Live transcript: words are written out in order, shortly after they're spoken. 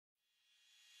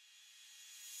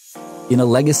in a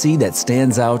legacy that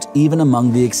stands out even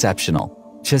among the exceptional.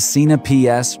 Chasina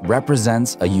PS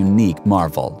represents a unique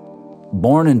marvel.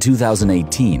 Born in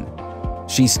 2018,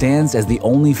 she stands as the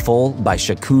only foal by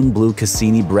Chacoon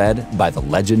Blue-Cassini bred by the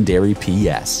legendary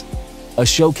PS. A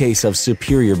showcase of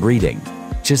superior breeding,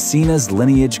 Chasina's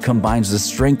lineage combines the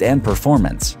strength and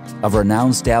performance of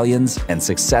renowned stallions and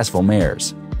successful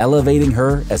mares, elevating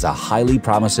her as a highly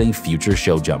promising future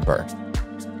show jumper.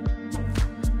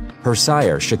 Her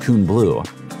sire, Chacoon Blue,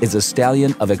 is a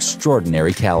stallion of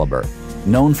extraordinary caliber,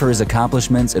 known for his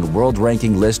accomplishments in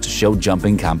world-ranking list show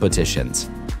jumping competitions.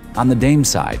 On the dame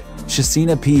side,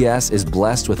 Chasina PS is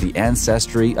blessed with the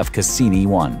ancestry of Cassini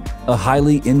I, a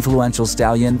highly influential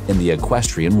stallion in the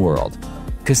equestrian world.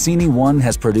 Cassini I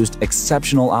has produced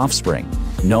exceptional offspring,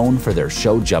 known for their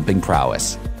show jumping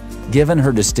prowess. Given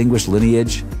her distinguished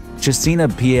lineage, Chasina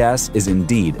PS is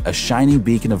indeed a shining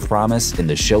beacon of promise in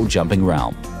the show jumping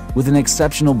realm, with an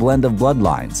exceptional blend of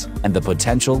bloodlines and the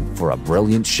potential for a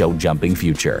brilliant show jumping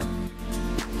future.